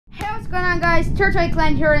going on, guys? Teratoid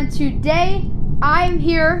Clan here, and today I'm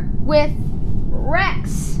here with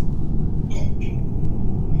Rex.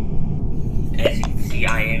 As you can see,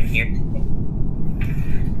 I am here.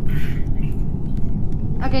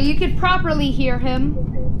 Okay, you could properly hear him.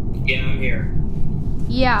 Yeah, I'm here.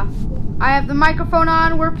 Yeah. I have the microphone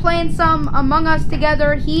on. We're playing some Among Us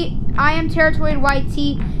together. I am Teratoid YT.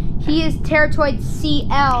 He is Teratoid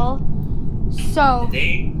CL. So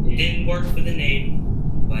It didn't work for the name,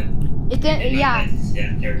 but it didn't.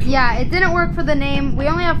 Yeah, it didn't work for the name. We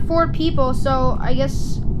only have 4 people, so I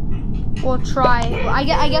guess we'll try. I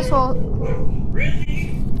guess we'll. Really?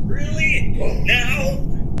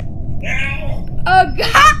 Now? Oh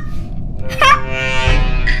God!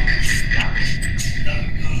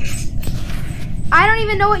 I don't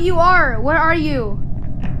even know what you are. What are you?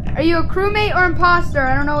 Are you a crewmate or imposter?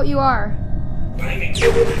 I don't know what you are. I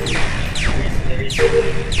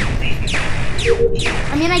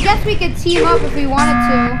mean, I guess we could team up if we wanted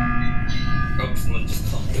to. Someone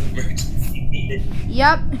just called an emergency.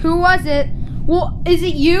 Yep. Who was it? Well, is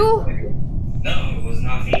it you? No, it was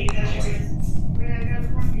not me.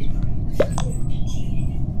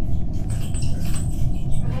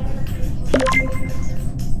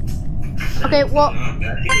 Okay, well.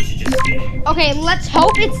 Okay, let's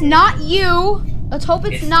hope it's not you. Let's hope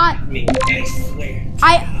it's not me. I swear.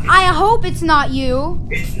 I hope it's not you.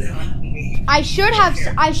 It's not me. I should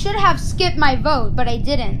have skipped my vote, but I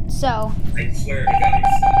didn't. So. I swear to God,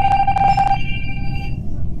 it's not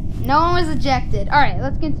me. No one was ejected. All right,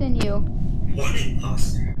 let's continue. One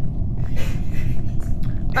imposter.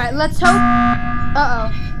 All right, let's hope.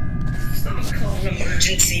 Someone called an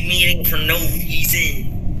emergency meeting for no reason.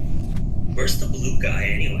 Where's the blue guy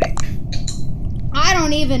anyway? I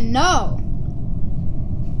don't even know.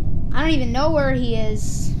 I don't even know where he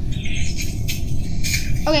is.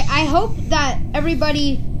 Okay, I hope that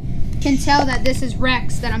everybody can tell that this is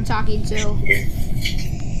Rex that I'm talking to.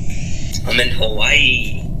 I'm in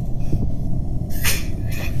Hawaii.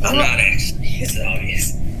 I'm not actually. It's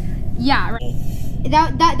obvious. Yeah, right.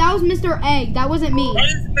 That was Mr. Egg. That wasn't me. Why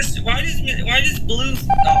does blue?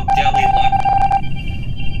 Oh, Jelly left.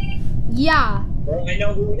 Yeah. Well, I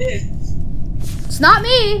know who it is. It's not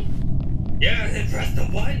me. Yeah, then press the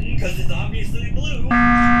button because it's obviously blue.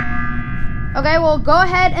 Okay, well, go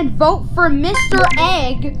ahead and vote for Mr.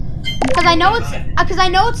 Egg, because I know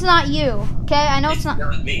it's not you. Okay, I know it's not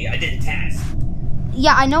me. I did a task.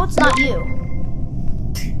 Yeah, I know it's not you.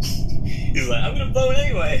 He's like, I'm gonna vote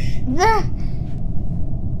anyway.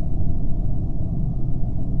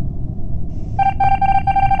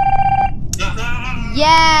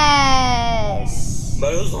 Yes.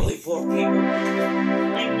 But it was only 4 people.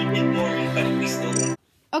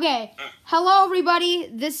 Okay, hello everybody.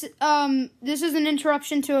 This is an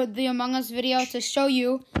interruption to the Among Us video to show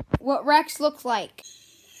you what Rex looks like.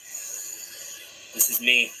 This is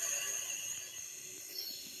me.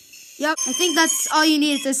 Yep, I think that's all you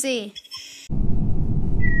needed to see.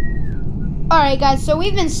 Alright guys, so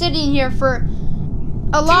we've been sitting here for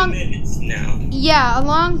a long 2 minutes now. Yeah, a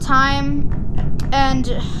long time, and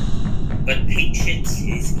but patience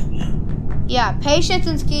is key. Yeah, patience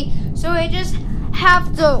is key. So we just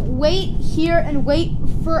have to wait here and wait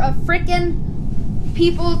for a frickin'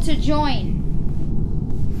 people to join.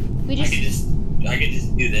 I could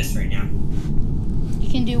just do this right now. You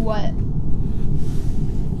can do what?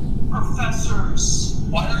 Professors,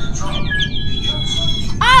 why are you drunk?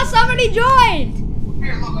 Oh, somebody joined!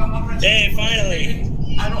 Here, look, I'm ready. Hey, finally!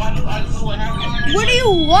 I don't know what happened. What are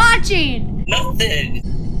you watching? Nothing!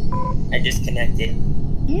 I disconnected.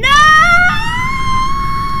 No!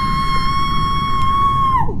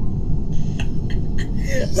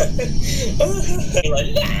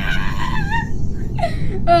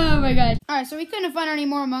 Oh my god. Alright, so we couldn't find any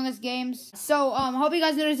more Among Us games. So, hope you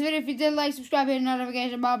guys enjoyed this video. If you did, like, subscribe, hit the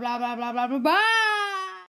notification, blah, blah, blah, blah, blah, blah, blah.